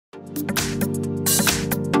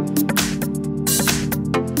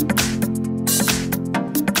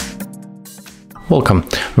Welcome.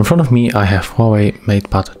 In front of me I have Huawei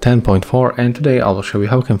MatePad 10.4 and today I will show you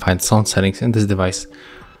how you can find sound settings in this device.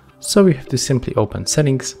 So you have to simply open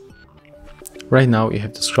settings. Right now you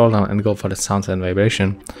have to scroll down and go for the sounds and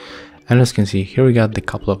vibration. And as you can see here we got the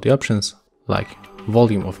couple of the options like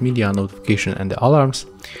volume of media, notification and the alarms.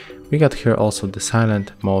 We got here also the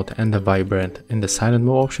silent mode and the vibrant in the silent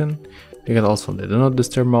mode option. We got also the do not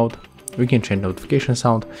disturb mode. We can change notification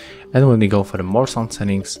sound, and when we go for the more sound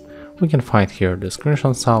settings, we can find here the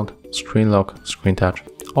screenshot sound, screen lock, screen touch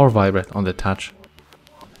or vibrate on the touch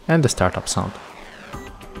and the startup sound.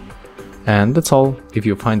 And that's all. If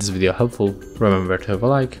you find this video helpful, remember to have a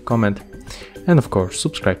like, comment and of course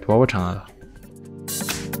subscribe to our channel.